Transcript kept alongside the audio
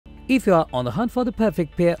If you are on the hunt for the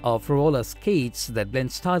perfect pair of roller skates that blend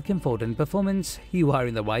style, comfort and performance, you are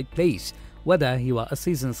in the right place. Whether you are a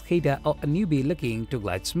seasoned skater or a newbie looking to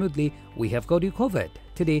glide smoothly, we have got you covered.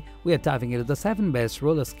 Today, we are diving into the 7 best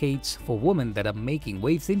roller skates for women that are making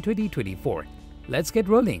waves in 2024. Let's get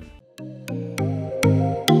rolling.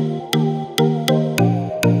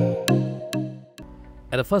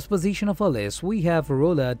 At the first position of our list, we have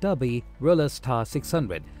Roller Derby Roller Star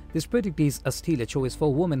 600. This product is a stellar choice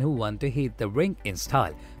for women who want to hit the rink in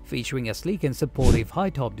style. Featuring a sleek and supportive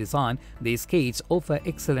high-top design, these skates offer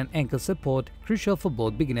excellent ankle support, crucial for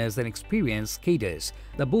both beginners and experienced skaters.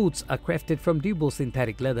 The boots are crafted from durable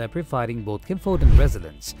synthetic leather, providing both comfort and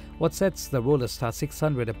resilience. What sets the Roller Star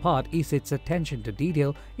 600 apart is its attention to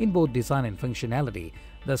detail in both design and functionality.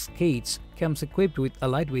 The skates comes equipped with a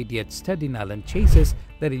lightweight yet sturdy nylon chassis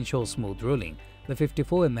that ensures smooth rolling. The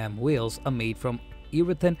 54 mm wheels are made from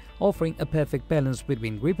urethane, offering a perfect balance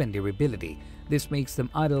between grip and durability. This makes them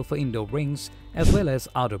ideal for indoor rinks as well as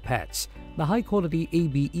outdoor pads. The high-quality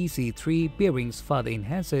ABEC3 bearings further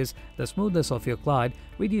enhances the smoothness of your glide,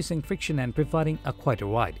 reducing friction and providing a quieter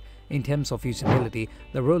ride. In terms of usability,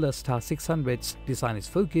 the Roller Star 600's design is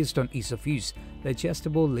focused on ease of use. The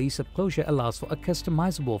adjustable lace-up closure allows for a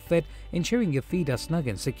customizable fit, ensuring your feet are snug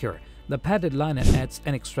and secure. The padded liner adds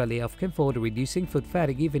an extra layer of comfort, reducing foot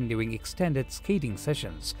fatigue even during extended skating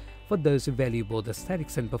sessions. For those who value both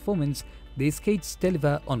aesthetics and performance, these skates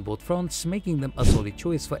deliver on both fronts, making them a solid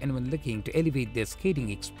choice for anyone looking to elevate their skating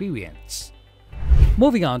experience.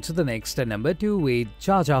 Moving on to the next, number 2 with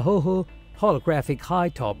JajaHoho Holographic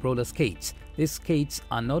high-top roller skates. These skates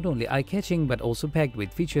are not only eye-catching but also packed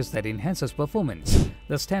with features that enhances performance.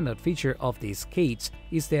 The standout feature of these skates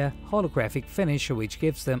is their holographic finish, which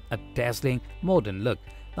gives them a dazzling, modern look.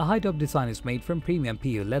 The high-top design is made from premium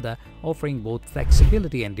PU leather, offering both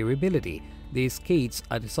flexibility and durability. These skates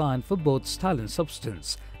are designed for both style and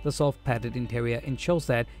substance. The soft padded interior ensures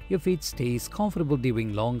that your feet stays comfortable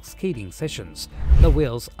during long skating sessions. The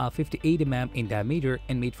wheels are 58 mm in diameter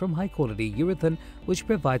and made from high-quality urethane, which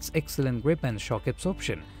provides excellent grip and shock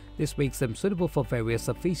absorption. This makes them suitable for various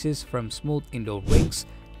surfaces, from smooth indoor rinks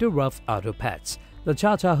to rough outdoor pads. The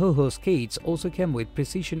JajaHoho skates also come with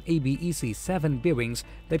precision ABEC7 bearings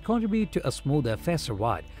that contribute to a smoother, faster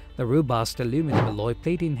ride. The robust aluminum alloy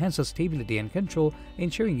plate enhances stability and control,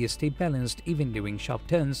 ensuring you stay balanced even during sharp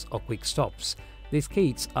turns or quick stops. These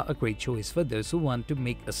skates are a great choice for those who want to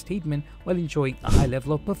make a statement while enjoying a high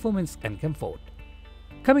level of performance and comfort.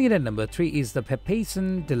 Coming in at number 3 is the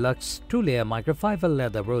PAPAISON Deluxe 2-layer microfiber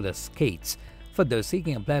leather roller skates. For those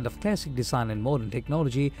seeking a blend of classic design and modern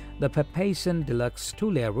technology, the PAPAISON Deluxe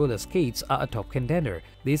 2-layer roller skates are a top contender.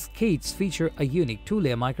 These skates feature a unique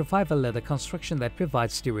 2-layer microfiber leather construction that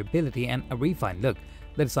provides durability and a refined look.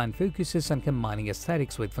 The design focuses on combining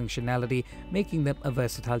aesthetics with functionality, making them a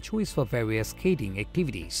versatile choice for various skating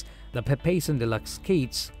activities. The PAPAISON Deluxe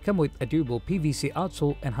skates come with a durable PVC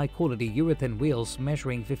outsole and high-quality urethane wheels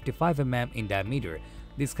measuring 55 mm in diameter.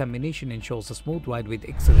 This combination ensures a smooth ride with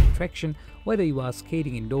excellent traction, whether you are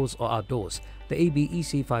skating indoors or outdoors. The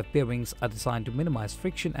ABEC5 bearings are designed to minimize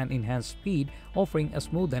friction and enhance speed, offering a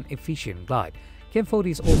smooth and efficient glide. Comfort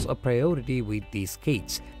is also a priority with these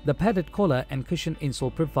skates. The padded collar and cushioned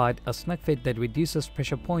insole provide a snug fit that reduces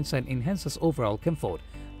pressure points and enhances overall comfort.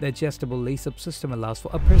 The adjustable lace-up system allows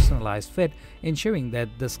for a personalized fit, ensuring that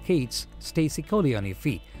the skates stay securely on your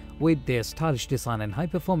feet. With their stylish design and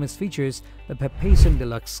high-performance features, the PAPAISON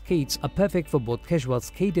Deluxe skates are perfect for both casual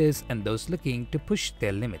skaters and those looking to push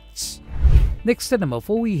their limits. Next at number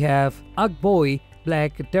 4, we have ugboiu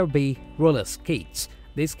Black Derby roller skates.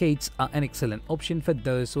 These skates are an excellent option for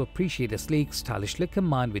those who appreciate a sleek, stylish look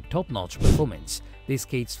combined with top-notch performance. These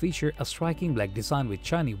skates feature a striking black design with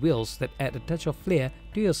shiny wheels that add a touch of flair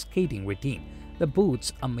to your skating routine. The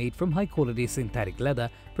boots are made from high-quality synthetic leather,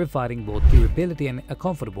 providing both durability and a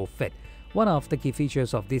comfortable fit. One of the key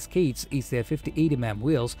features of these skates is their 58 mm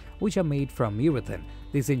wheels, which are made from urethane.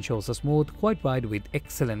 This ensures a smooth, quiet ride with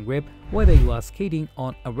excellent grip, whether you are skating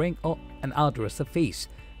on a rink or an outdoor surface.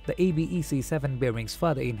 The ABEC7 bearings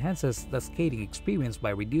further enhances the skating experience by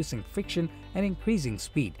reducing friction and increasing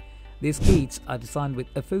speed. These skates are designed with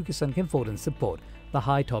a focus on comfort and support. The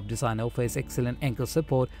high-top design offers excellent ankle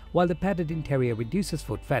support, while the padded interior reduces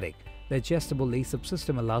foot fatigue. The adjustable lace-up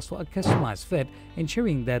system allows for a customized fit,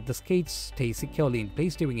 ensuring that the skates stay securely in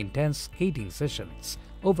place during intense skating sessions.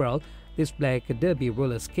 Overall, these Black Derby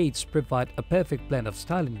roller skates provide a perfect blend of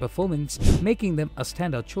style and performance, making them a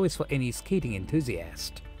standout choice for any skating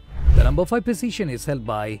enthusiast. The number 5 position is held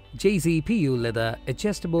by Jessie PU leather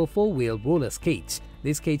adjustable 4-wheel roller skates.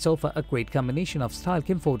 These skates offer a great combination of style,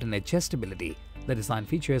 comfort and adjustability. The design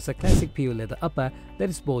features a classic pure leather upper that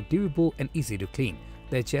is both durable and easy to clean.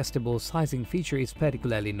 The adjustable sizing feature is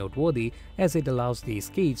particularly noteworthy as it allows these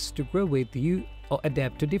skates to grow with you or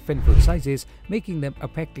adapt to different foot sizes, making them a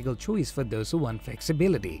practical choice for those who want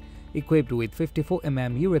flexibility. Equipped with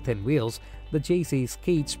 54mm urethane wheels, the Jessie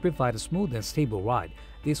skates provide a smooth and stable ride.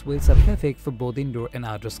 These wheels are perfect for both indoor and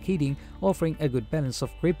outdoor skating, offering a good balance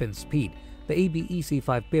of grip and speed. The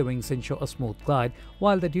ABEC5 bearings ensure a smooth glide,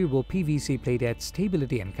 while the durable PVC plate adds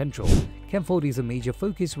stability and control. Comfort is a major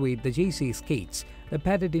focus with the Jessie skates. The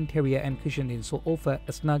padded interior and cushioned insole offer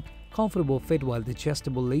a snug, comfortable fit, while the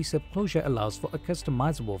adjustable lace-up closure allows for a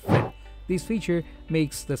customizable fit. This feature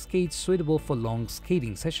makes the skates suitable for long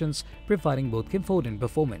skating sessions, providing both comfort and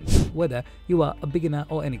performance. Whether you are a beginner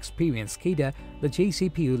or an experienced skater, the Jessie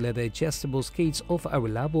PU leather adjustable skates offer a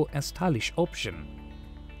reliable and stylish option.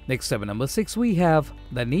 Next up at number 6, we have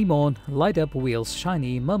the NEMONE Light-Up Wheels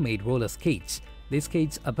Shiny Mermaid Roller Skates. These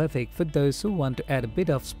skates are perfect for those who want to add a bit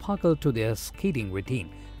of sparkle to their skating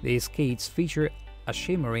routine. These skates feature a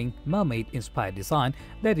shimmering mermaid-inspired design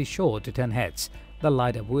that is sure to turn heads. The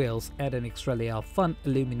light-up wheels add an extra layer of fun,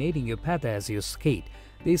 illuminating your path as you skate.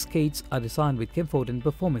 These skates are designed with comfort and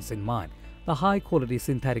performance in mind. The high-quality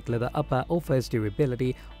synthetic leather upper offers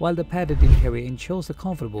durability, while the padded interior ensures a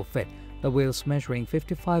comfortable fit. The wheels, measuring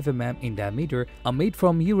 55mm in diameter, are made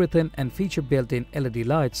from urethane and feature built-in LED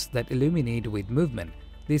lights that illuminate with movement.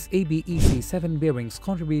 These ABEC7 bearings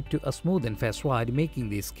contribute to a smooth and fast ride, making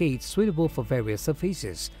these skates suitable for various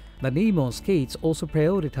surfaces. The NEMONE skates also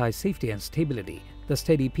prioritize safety and stability. The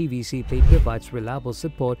steady PVC plate provides reliable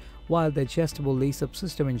support, while the adjustable lace-up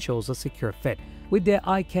system ensures a secure fit. With their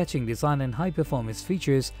eye-catching design and high-performance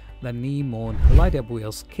features, the NEMONE Light-Up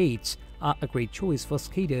Wheel skates are a great choice for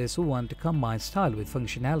skaters who want to combine style with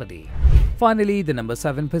functionality. Finally, the number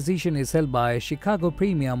 7 position is held by Chicago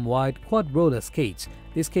Premium Wide Quad Roller Skates.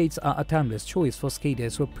 These skates are a timeless choice for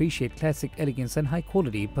skaters who appreciate classic elegance and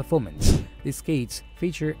high-quality performance. These skates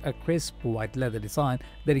feature a crisp white leather design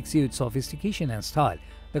that exudes sophistication and style.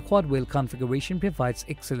 The quad wheel configuration provides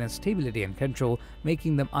excellent stability and control,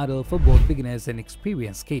 making them ideal for both beginners and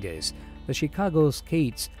experienced skaters. The Chicago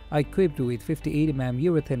skates are equipped with 58mm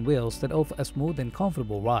urethane wheels that offer a smooth and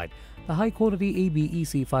comfortable ride. The high-quality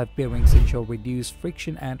ABEC5 bearings ensure reduced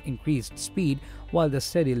friction and increased speed, while the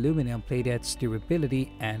steady aluminum plate adds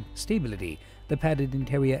durability and stability. The padded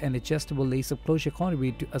interior and adjustable lace-up closure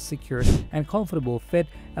contribute to a secure and comfortable fit,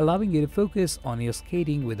 allowing you to focus on your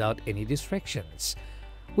skating without any distractions.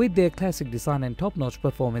 With their classic design and top-notch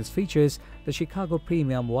performance features, the Chicago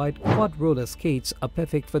Premium Wide Quad Roller Skates are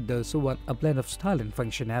perfect for those who want a blend of style and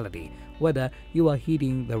functionality. Whether you are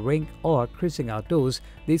hitting the rink or cruising outdoors,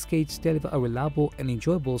 these skates deliver a reliable and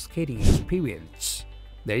enjoyable skating experience.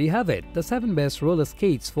 There you have it, the 7 best roller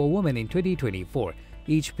skates for women in 2024.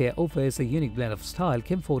 Each pair offers a unique blend of style,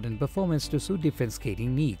 comfort and performance to suit different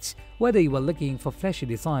skating needs. Whether you are looking for flashy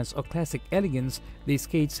designs or classic elegance, these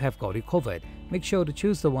skates have got you covered. Make sure to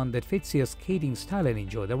choose the one that fits your skating style and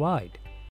enjoy the ride.